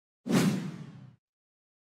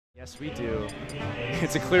Yes, we do.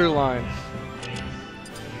 It's a clear line.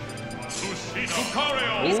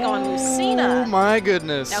 He's going Lucina. Oh my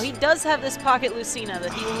goodness. Now he does have this pocket Lucina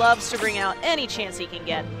that he loves to bring out any chance he can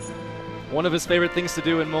get. One of his favorite things to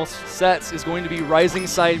do in most sets is going to be rising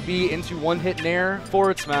side B into one-hit nair.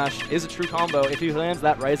 Forward smash is a true combo if he lands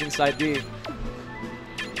that rising side B.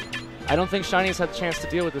 I don't think Shiny's had the chance to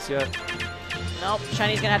deal with this yet. Nope,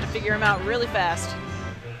 Shiny's going to have to figure him out really fast.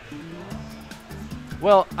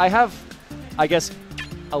 Well, I have, I guess,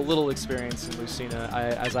 a little experience in Lucina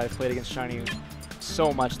as I've played against Shiny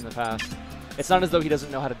so much in the past. It's not as though he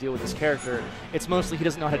doesn't know how to deal with his character. It's mostly he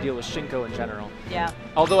doesn't know how to deal with Shinkou in general. Yeah.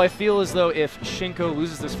 Although I feel as though if Shinkou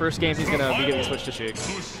loses this first game, he's going to be getting switched to Sheik.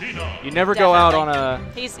 You never go out on a...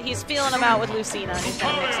 He's feeling him out with Lucina, and he's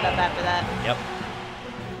going to mix it up after that. Yep.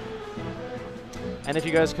 And if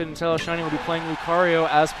you guys couldn't tell, Shiny will be playing Lucario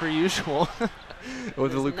as per usual.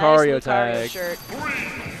 With the Lucario nice tag. Shirt.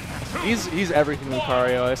 He's everything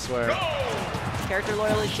Lucario, I swear. Character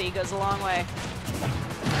loyalty goes a long way.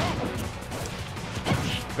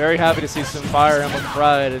 Very happy to see some Fire Emblem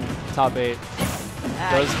Pride in top 8.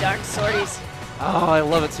 Those dark swordies. Oh, I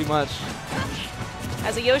love it too much.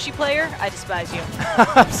 As a Yoshi player, I despise you.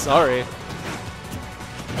 I'm sorry.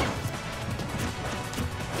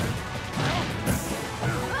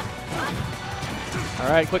 All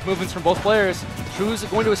right, quick movements from both players. True's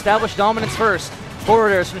going to establish dominance first. Forward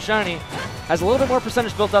airs from Shiny. Has a little bit more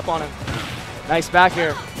percentage built up on him. Nice back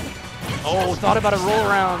air. Oh, thought about a roll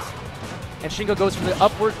around. And Shinkou goes for the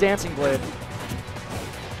upward dancing blade.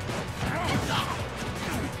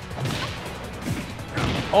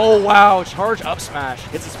 Oh, wow. Charge up smash.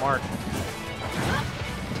 Hits its mark.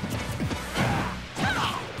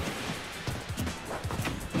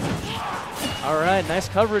 All right, nice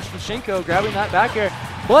coverage from Shinkou, grabbing that back air.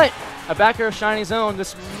 But a back air of Shiny's own.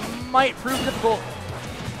 This might prove difficult.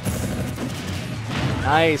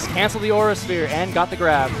 Nice. Cancel the Aura Sphere and got the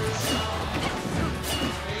grab.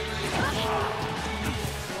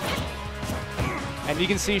 And you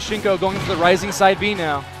can see Shinkou going for the rising side B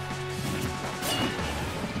now.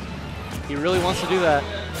 He really wants to do that.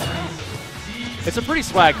 It's a pretty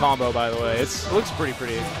swag combo, by the way. It looks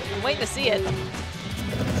pretty. I'm waiting to see it.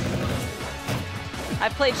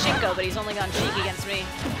 I've played Shinkou, but he's only gone Sheik against me.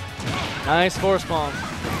 Nice force palm.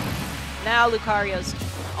 Now Lucario's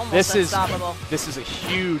almost unstoppable. This is a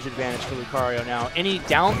huge advantage for Lucario now. Any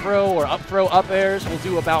down throw or up throw up airs will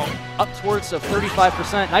do about up towards of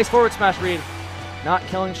 35%. Nice forward smash read. Not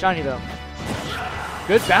killing Shiny though.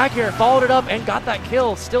 Good back air, followed it up and got that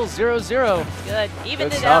kill. Still 0-0. Good,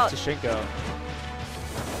 evened it out. Good stuff to Shinkou.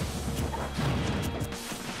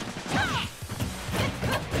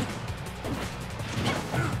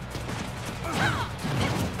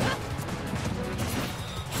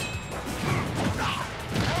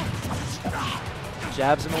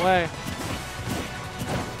 Jabs him away.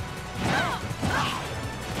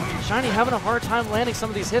 Shiny having a hard time landing some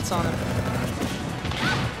of these hits on him.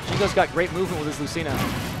 Shinkou's got great movement with his Lucina.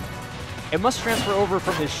 It must transfer over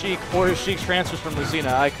from his Sheik, or his Sheik transfers from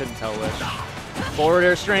Lucina. I couldn't tell which. Forward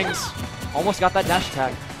air strings. Almost got that dash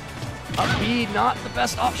attack. Up B, not the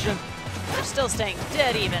best option. They're still staying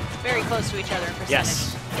dead even. Very close to each other in percentage.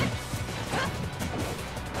 Yes.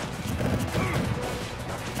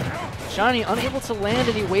 Shiny unable to land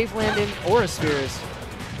any wave landing Aura Spheres.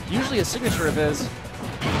 Usually a signature of his.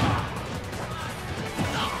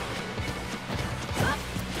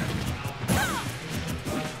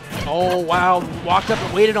 Oh, wow. Walked up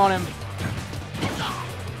and waited on him.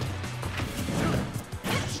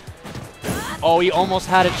 Oh, he almost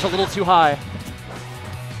had it just a little too high.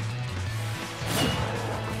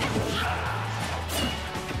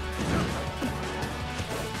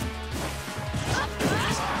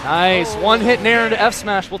 Nice. One hit nair into F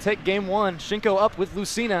smash will take game 1. Shinkou up with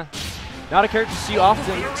Lucina. Not a character you see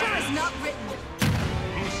often.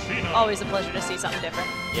 Always a pleasure to see something different.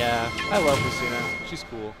 Yeah, I love Lucina. She's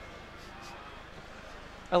cool.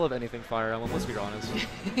 I love anything Fire Emblem, let's be honest.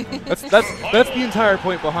 that's the entire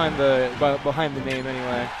point behind the name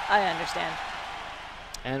anyway. I understand.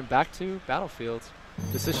 And back to Battlefield.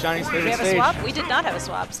 This is Shiny's favorite Did we have stage. a swap? We did not have a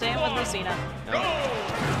swap. Staying with Lucina. No.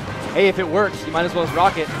 Hey, if it works, you might as well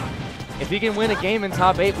rock it. If he can win a game in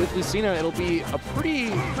top 8 with Lucina, it'll be a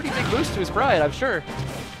pretty big boost to his pride, I'm sure.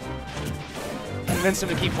 Convince him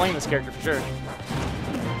to keep playing this character for sure.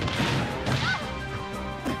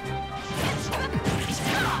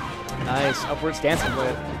 Nice, upwards dancing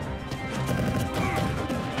blade.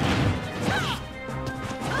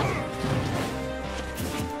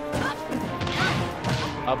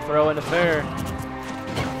 Up throw into fair.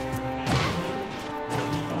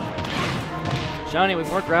 Johnny with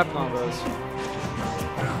more grab combos.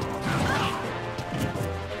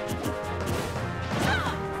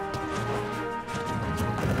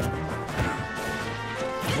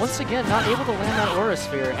 Once again, not able to land that Aura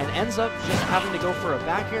Sphere and ends up just having to go for a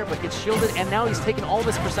back air, but gets shielded, and now he's taken all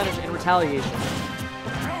this percentage in retaliation.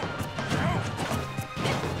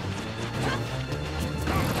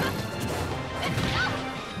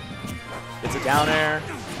 It's a down air.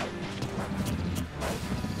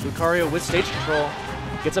 Lucario with stage control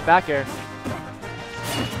gets a back air.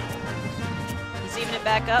 He's even it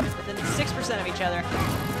back up within 6% of each other.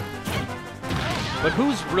 But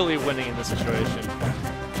who's really winning in this situation?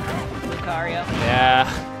 Lucario. Yeah.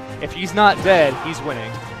 If he's not dead, he's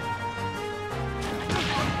winning.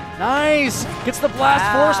 Nice! Gets the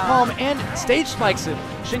blast force palm and stage spikes him.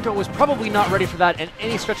 Shinkou was probably not ready for that in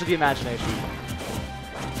any stretch of the imagination.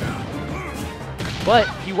 But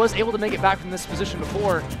he was able to make it back from this position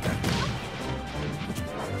before.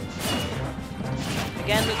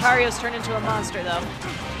 Again, Lucario's turned into a monster, though.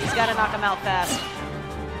 He's got to knock him out fast.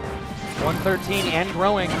 113 and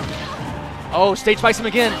growing. Oh, stage spikes him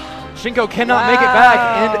again. Shinkou cannot make it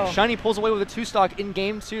back, and Shiny pulls away with a 2-stock in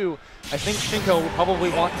game 2. I think Shinkou will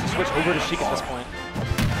probably want to switch over to Sheik at this point.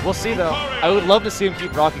 We'll see, though. I would love to see him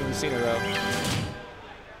keep rocking Lucina, though.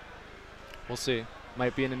 We'll see.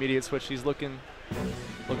 Might be an immediate switch. He's looking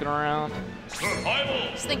around.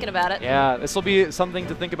 Just thinking about it. Yeah, this will be something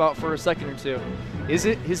to think about for a second or two. Is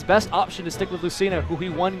it his best option to stick with Lucina, who he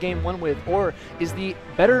won game 1 with, or is the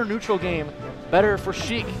better neutral game better for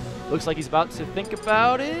Sheik? Looks like he's about to think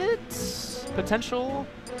about it. Potential.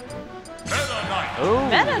 Oh,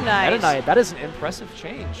 Meta Knight. Meta Knight. That is an impressive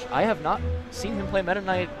change. I have not seen him play Meta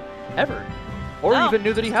Knight ever, or even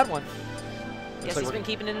knew that he had one. Guess he's been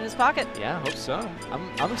keeping it in his pocket. Yeah, I hope so.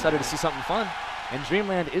 I'm excited to see something fun. And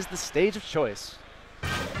Dreamland is the stage of choice.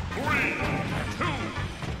 3, 2,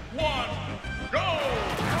 1, go!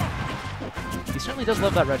 He certainly does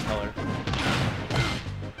love that red color.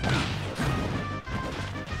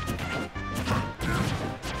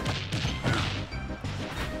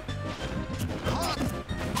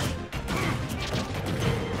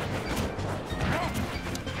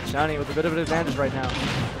 Shiny with a bit of an advantage right now.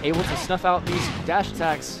 Able to snuff out these dash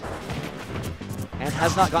attacks. And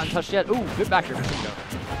has not gotten touched yet. Ooh, good back here for Shinkou.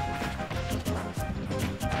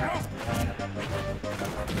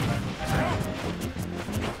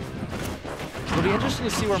 It'll be interesting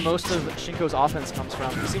to see where most of Shinkou's offense comes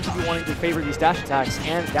from. He seems to be wanting to favor these dash attacks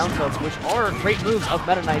and down tilts, which are great moves of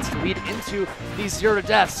Meta Knights to lead into these 0 to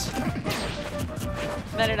deaths.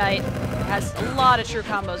 Meta Knight has a lot of true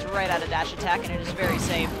combos right out of dash attack, and it is very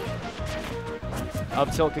safe.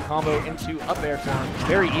 Up tilt can combo into up air form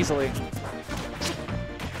very easily.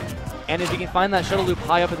 And if you can find that shuttle loop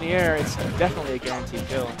high up in the air, it's definitely a guaranteed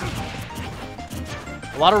kill.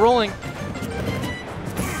 A lot of rolling.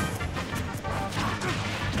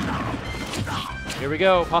 Here we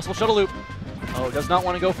go, possible shuttle loop. Oh, does not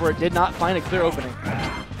want to go for it, did not find a clear opening.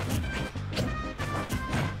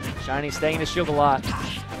 Shiny staying in his shield a lot.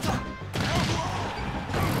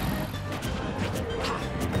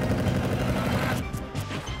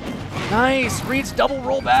 Nice, reads double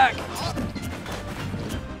roll back.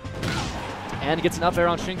 And gets an up air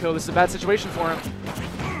on Shinkou. This is a bad situation for him.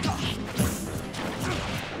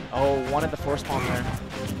 Oh, wanted the force palm there.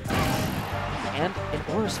 And an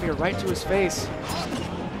Aura Sphere right to his face.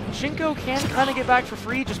 Shinkou can kind of get back for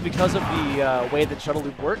free just because of the way that shuttle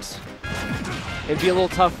loop works. It'd be a little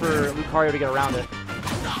tough for Lucario to get around it.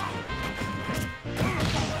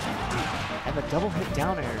 And the double hit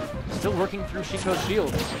down air. Still working through Shinkou's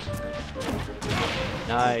shield.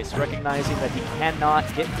 Nice, recognizing that he cannot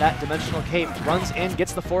get that dimensional cape. Runs in,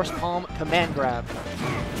 gets the force palm, command grab.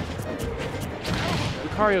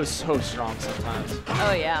 Lucario is so strong sometimes.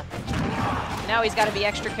 Oh yeah. Now he's got to be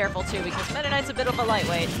extra careful too because Meta Knight's a bit of a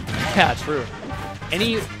lightweight. Yeah, true.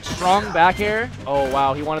 Any strong back air? Oh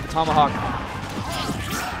wow, he wanted the tomahawk.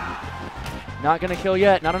 Not gonna kill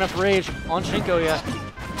yet, not enough rage on Shinkou yet.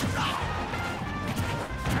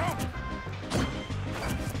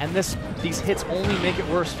 And these hits only make it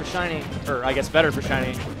worse for Shiny, or I guess better for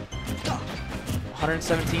Shiny.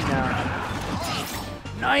 117 now.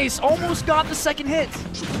 Nice, almost got the second hit.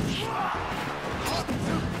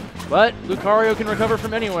 But Lucario can recover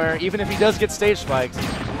from anywhere, even if he does get stage spiked.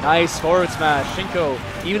 Nice forward smash. Shinkou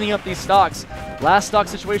evening up these stocks. Last stock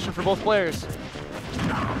situation for both players.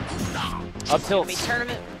 Up tilt.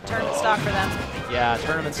 Tournament stock for them. Yeah,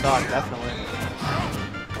 tournament stock, definitely.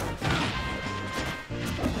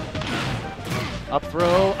 Up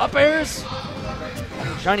throw, up airs.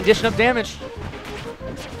 Shiny dishing up damage.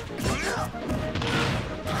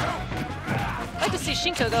 Like see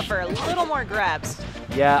Shinkou go for a little more grabs.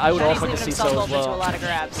 Yeah, I would Shiny's also like to leaving see himself so as open to a well. lot of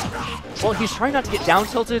grabs. Well, he's trying not to get down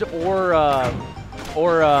tilted or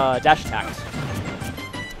dash attacked.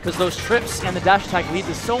 Because those trips and the dash attack lead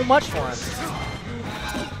to so much for him.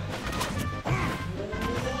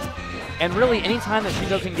 And really, anytime that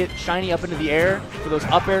Shinkou can get Shiny up into the air for those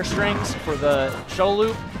up air strings, for the shuttle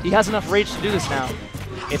loop, he has enough rage to do this now.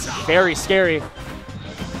 It's very scary.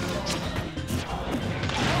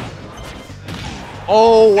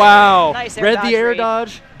 Oh, wow. Nice air Read dodge the air read.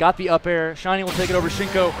 dodge, got the up air. Shiny will take it over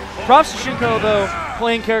Shinkou. Props to Shinkou, though,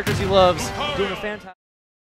 playing characters he loves, doing a fantastic...